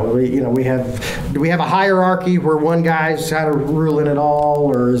 Do we have a hierarchy where one guy's kind of ruling it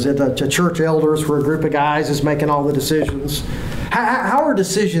all, or is it a church elders where a group of guys is making all the decisions? How are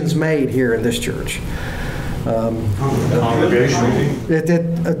decisions made here in this church? Congregation.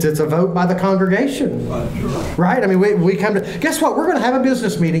 It's a vote by the congregation, right? I mean, we come to. Guess what? We're going to have a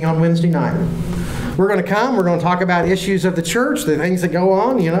business meeting on Wednesday night. We're going to come. We're going to talk about issues of the church, the things that go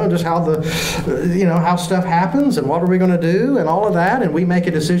on. Just how how stuff happens, and what are we going to do, and all of that. And we make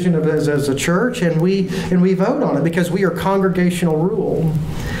a decision as a church, and we vote on it because we are congregational rule.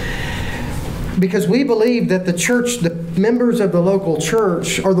 Because we believe that the church, the members of the local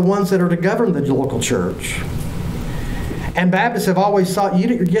church, are the ones that are to govern the local church. And Baptists have always thought,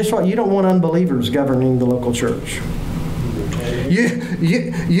 guess what? You don't want unbelievers governing the local church.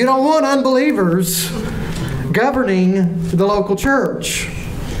 You don't want unbelievers governing the local church.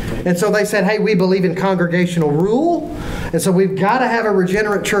 And so they said, hey, we believe in congregational rule. And so we've got to have a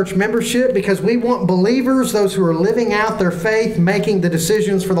regenerate church membership because we want believers, those who are living out their faith, making the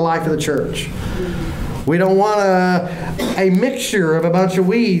decisions for the life of the church. We don't want a mixture of a bunch of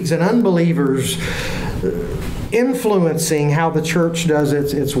weeds and unbelievers influencing how the church does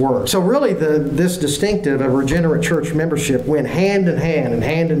its work. So really this distinctive of regenerate church membership went hand in hand and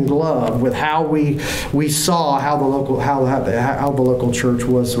hand in glove with how we saw how the local church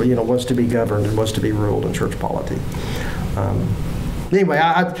was to be governed and was to be ruled in church polity. Anyway,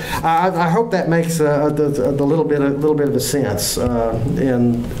 I hope that makes a little bit of a sense.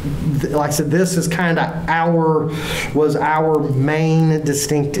 And like I said, this is kind of was our main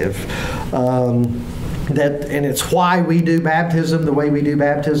distinctive. And it's why we do baptism the way we do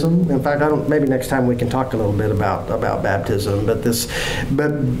baptism. In fact, maybe next time we can talk a little bit about baptism. But this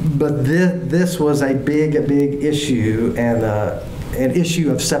was a big issue and an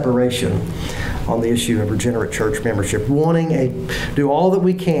issue of separation on the issue of regenerate church membership, wanting do all that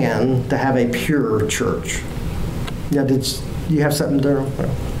we can to have a pure church. Yeah, did you have something there?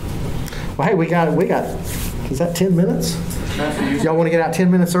 Well, hey, we got. Is that 10 minutes? Y'all want to get out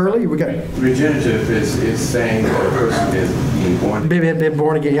 10 minutes early? Regenerative is saying that a person is being born again. Been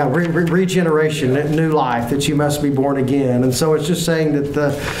born again, yeah. Regeneration, new life, that you must be born again. And so it's just saying that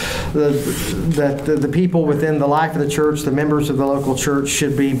the people within the life of the church, the members of the local church,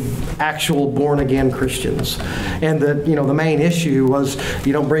 should be actual born again Christians. And that the main issue was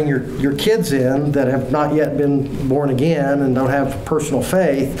you don't bring your kids in that have not yet been born again and don't have personal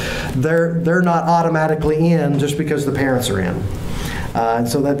faith. They're not automatically in just because the parents are in. And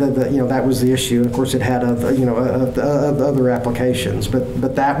so that was the issue. Of course, it had other applications,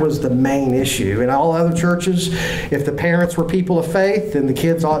 but that was the main issue. In all other churches, if the parents were people of faith, then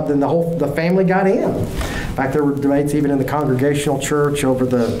the family got in. In fact, there were debates even in the Congregational Church over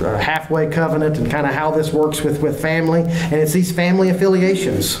the halfway covenant and kind of how this works with family, and it's these family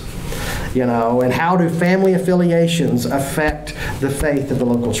affiliations. And how do family affiliations affect the faith of the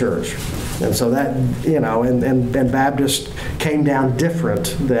local church? And so that, and Baptist came down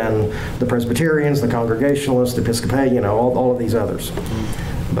different than the Presbyterians, the Congregationalists, the Episcopalian, all of these others.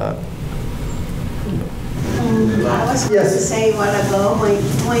 But I was going to say a while ago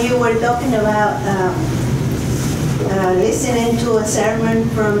when you were talking about listening to a sermon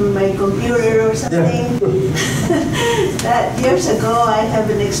from my computer or something. That years ago I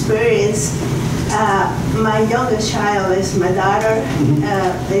have an experience My youngest child is my daughter,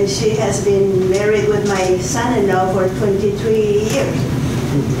 and she has been married with my son-in-law for 23 years.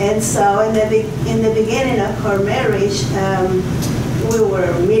 And so in the beginning of her marriage, we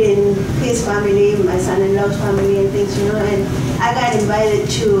were meeting his family, my son-in-law's family, and things, you know. And I got invited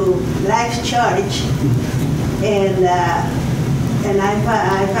to Life Church, and I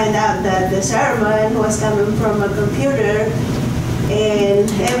find out that the sermon was coming from a computer, and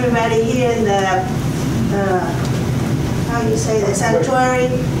everybody here in the the sanctuary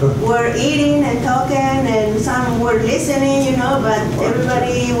were eating and talking, and some were listening, you know, but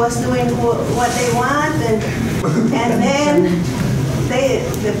everybody was doing what they want, and then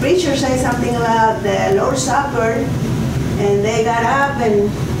the preacher said something about the Lord's Supper, and they got up and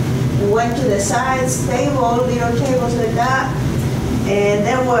went to the sides table, little tables like that. And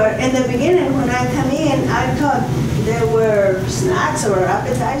there were, in the beginning when I come in, I thought there were snacks or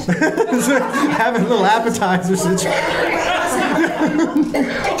appetizers. Having little appetizers. And then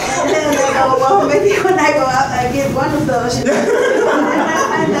I go, well, maybe when I go out, I get one of those. And then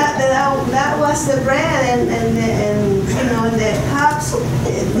I find out that was the bread and you know, and the cups,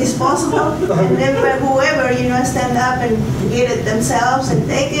 disposable, and then whoever, you know, stand up and get it themselves and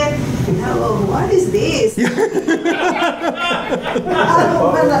take it. And I go, what is this? I don't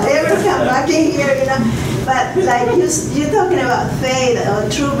want to ever come back in here, you know. But like you're talking about faith or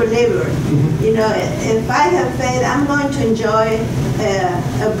true believer, you know, if I have faith, I'm going to enjoy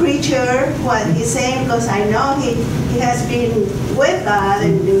a preacher, what he's saying, because I know he has been with God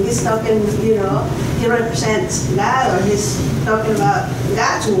and he's talking, you know, he represents God or he's talking about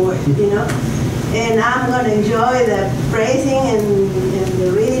God's word, you know. And I'm going to enjoy the praising and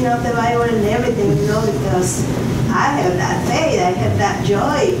the reading of the Bible and everything, you know, because I have that faith, I have that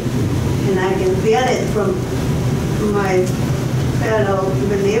joy, and I can feel it from my fellow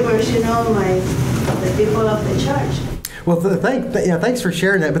believers, you know, the people of the church. Well, thanks for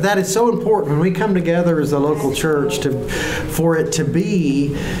sharing that. But that is so important when we come together as a local church for it to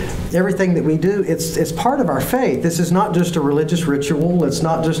be everything that we do. It's part of our faith. This is not just a religious ritual. It's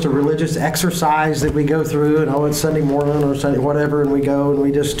not just a religious exercise that we go through and it's Sunday morning or Sunday whatever, and we go and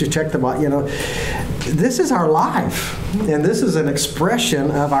we just to check the box. You know, this is our life, and this is an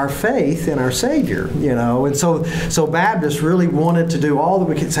expression of our faith in our Savior. You know, and so Baptists really wanted to do all that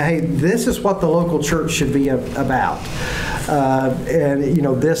we could. Say, hey, this is what the local church should be about. And you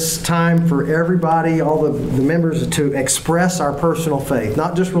know, this time for everybody, all the members, to express our personal faith,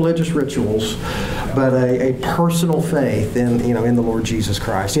 not just religious rituals, but a personal faith in the Lord Jesus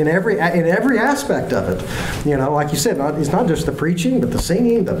Christ in every aspect of it. You know, like you said, it's not just the preaching, but the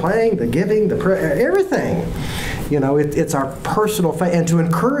singing, the playing, the giving, the prayer, everything. You know, it's our personal faith, and to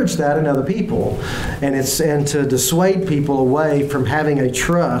encourage that in other people, and to dissuade people away from having a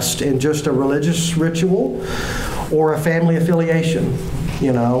trust in just a religious ritual or a family affiliation.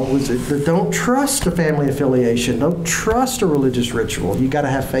 You know, don't trust a family affiliation. Don't trust a religious ritual. You got to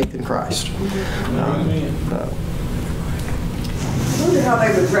have faith in Christ. I wonder how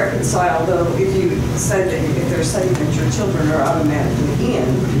they would reconcile, though, if you said that if they're saying that your children are automatically in,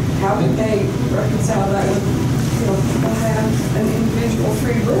 how would they reconcile that with, you know, people have an individual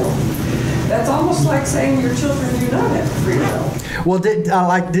free will? That's almost like saying your children do not have free will. Well,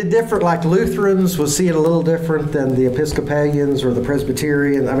 like Lutherans will see it a little different than the Episcopalians or the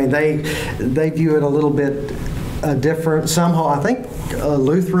Presbyterians. I mean, they view it a little bit different. Somehow, I think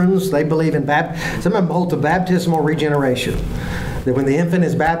Lutherans, they believe in some of them hold to baptismal regeneration. That when the infant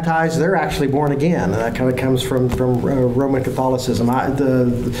is baptized, they're actually born again. And that kind of comes from Roman Catholicism.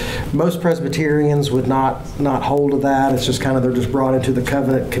 Most Presbyterians would not hold to that. It's just kind of they're just brought into the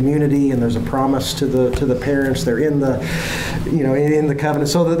covenant community, and there's a promise to the parents. They're in the covenant,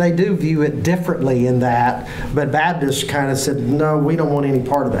 so that they do view it differently in that. But Baptists kind of said, no, we don't want any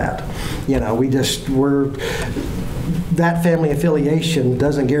part of that. You know, that family affiliation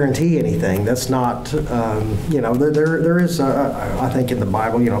doesn't guarantee anything. That's not, there is, I think in the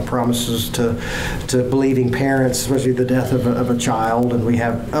Bible, promises to believing parents, especially the death of a child, and we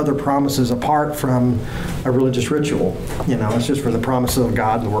have other promises apart from a religious ritual. It's just from the promises of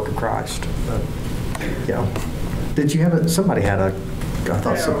God and the work of Christ. But, did you have somebody had a, I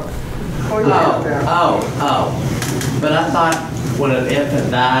thought so. But I thought when an infant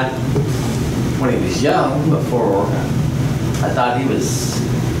died when he was young, before, I thought he was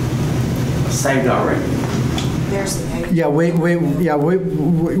saved already. Yeah, we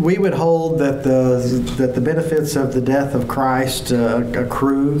would hold that the benefits of the death of Christ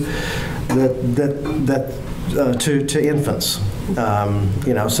accrue to infants.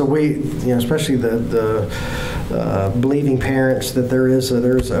 So we, especially the believing parents, that there's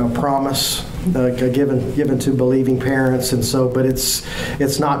a promise given to believing parents, and so, but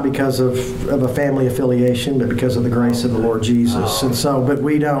it's not because of a family affiliation, but because of the grace of the Lord Jesus. And so, but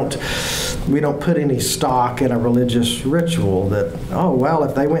we don't put any stock in a religious ritual that, oh well,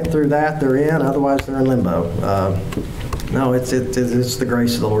 if they went through that, they're in, otherwise they're in limbo. No, it's the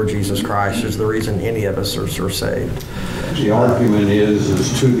grace of the Lord Jesus Christ is the reason any of us are saved. The argument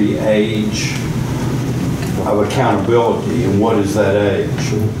is to the age of accountability, and what is that age?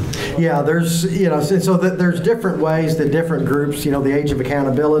 Yeah, there's, so that there's different ways that different groups, the age of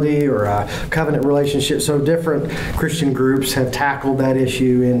accountability or a covenant relationship, so different Christian groups have tackled that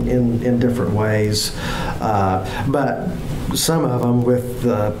issue in different ways. But some of them with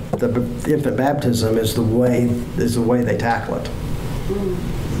the infant baptism is the way they tackle it.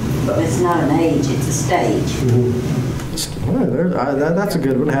 But it's not an age, it's a stage. Mm-hmm. Well, that's a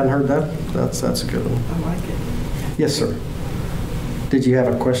good one. I hadn't heard that. That's a good one. I like it. Yes, sir. Did you have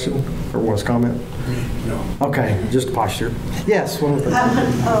a question or was comment? No. Okay, just posture. Yes, one more thing. I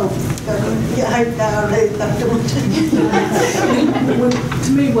already talked too much.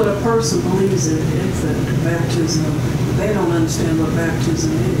 To me, when a person believes in infant baptism, they don't understand what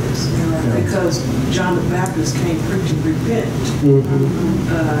baptism is. Because John the Baptist came preaching, repent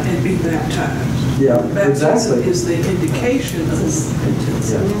and be baptized. Yeah, Baptism is the indication of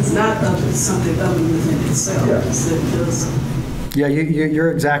repentance, not of something other within itself. Yeah,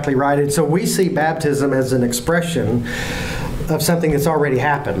 you're exactly right. And so we see baptism as an expression of something that's already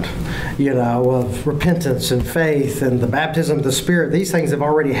happened, of repentance and faith and the baptism of the Spirit. These things have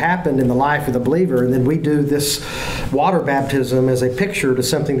already happened in the life of the believer, and then we do this water baptism as a picture to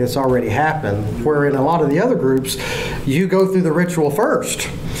something that's already happened, where in a lot of the other groups, you go through the ritual first.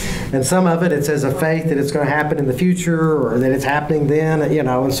 And some of it, it's as a faith that it's going to happen in the future or that it's happening then,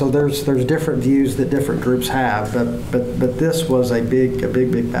 and so there's different views that different groups have. But this was a big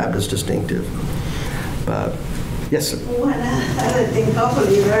Baptist distinctive. But yes, sir. One other thing,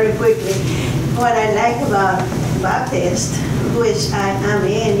 hopefully very quickly, what I like about Baptist, which I am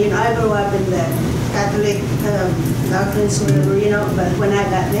in, I grew up in the Catholic doctrines, whatever, but when I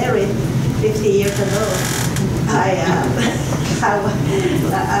got married 50 years ago,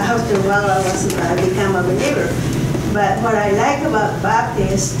 after a while I became a believer. But what I like about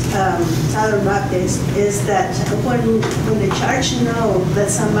Baptist, Southern Baptist, is that when the church knows that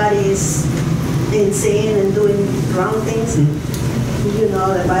somebody is insane and doing wrong things, the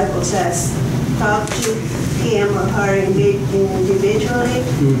Bible says, talk to him or her individually,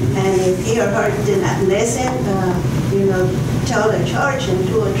 and if he or her did not listen, tell the church and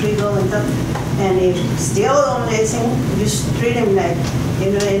 2 or 3 go and talk. And if still don't listen, just treat him like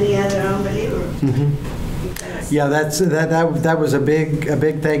any other unbeliever. Mm-hmm. Yeah, that was a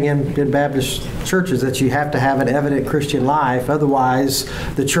big thing in Baptist churches, that you have to have an evident Christian life, otherwise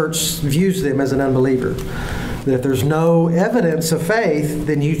the church views them as an unbeliever. That if there's no evidence of faith,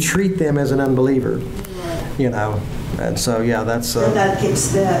 then you treat them as an unbeliever. And so that's that keeps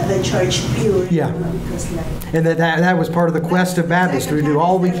the church pure. Yeah, and that was part of the quest of Baptists. We do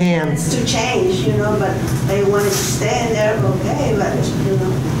all we can to change, but they wanted to stay in there, okay, but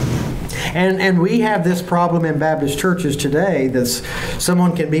And we have this problem in Baptist churches today that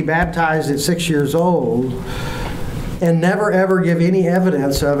someone can be baptized at 6 years old and never ever give any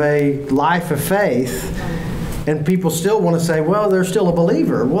evidence of a life of faith, and people still want to say, well, they're still a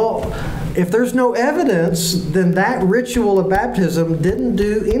believer. Well, if there's no evidence, then that ritual of baptism didn't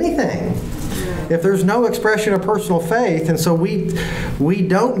do anything. If there's no expression of personal faith, and so we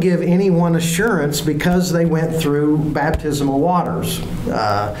don't give anyone assurance because they went through baptismal waters.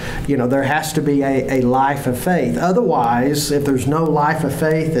 There has to be a life of faith. Otherwise, if there's no life of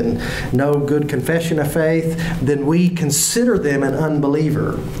faith and no good confession of faith, then we consider them an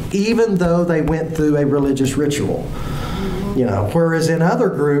unbeliever, even though they went through a religious ritual. Whereas in other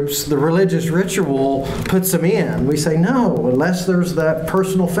groups, the religious ritual puts them in. We say, no, unless there's that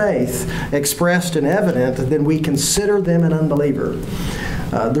personal faith expressed and evident, then we consider them an unbeliever.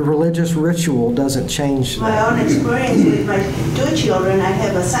 The religious ritual doesn't change that. My own experience with my 2 children, I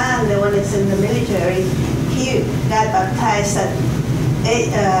have a son, the one that's in the military. He got baptized at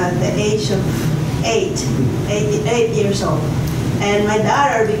the age of 8 years old. And my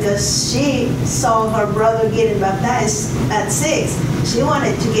daughter, because she saw her brother getting baptized at 6, she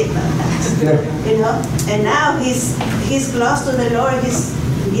wanted to get baptized. And now he's close to the Lord. He's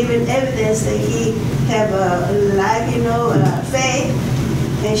giving evidence that he have a life, faith,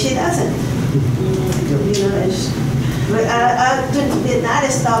 and she doesn't. But I did not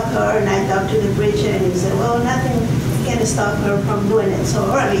stop her, and I talked to the preacher, and he said, well, nothing can't stop her from doing it so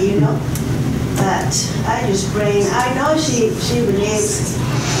early, But I just pray. I know she believes,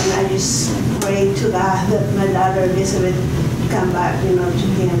 and I just pray to God that my daughter Elizabeth come back, to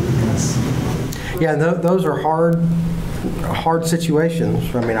him. Because Yeah, those are hard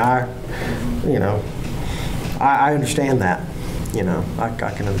situations. I mean, I understand that. I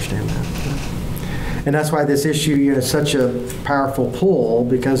can understand that. And that's why this issue is such a powerful pull,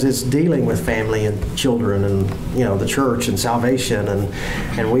 because it's dealing with family and children and, the church and salvation,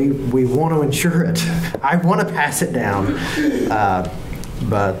 and we want to ensure it. I want to pass it down,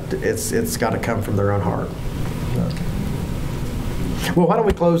 but it's got to come from their own heart. Well, why don't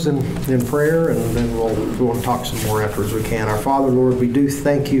we close in prayer, and then we want to talk some more afterwards we can. Our Father, Lord, we do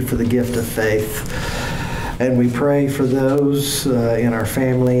thank you for the gift of faith. And we pray for those in our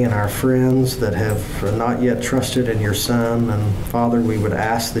family and our friends that have not yet trusted in your Son. And Father, we would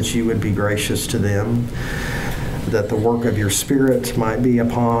ask that you would be gracious to them, that the work of your Spirit might be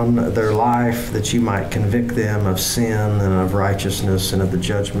upon their life, that you might convict them of sin and of righteousness and of the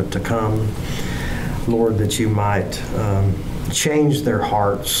judgment to come. Lord, that you might change their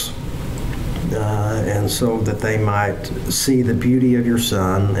hearts, and so that they might see the beauty of your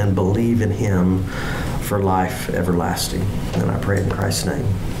Son and believe in him for life everlasting. And I pray in Christ's name.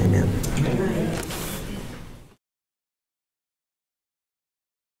 Amen.